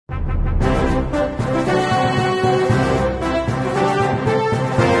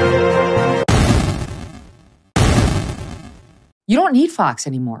You don't need Fox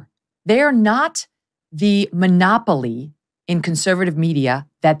anymore. They are not the monopoly in conservative media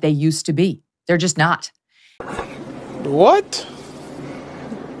that they used to be. They're just not. What?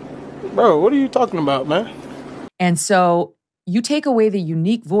 Bro, what are you talking about, man? And so you take away the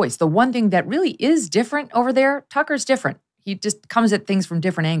unique voice. The one thing that really is different over there, Tucker's different. He just comes at things from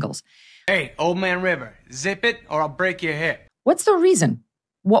different angles. Hey, old man River, zip it or I'll break your hip. What's the reason?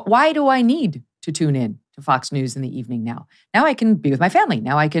 Why do I need to tune in to Fox News in the evening now? Now I can be with my family.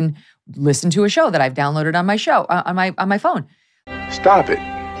 Now I can listen to a show that I've downloaded on my phone. Stop it.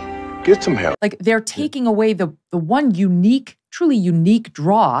 Get some help. Like they're taking away the one unique, truly unique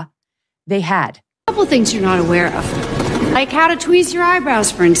draw they had. A couple things you're not aware of, like how to tweeze your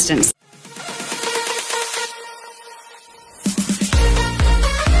eyebrows, for instance.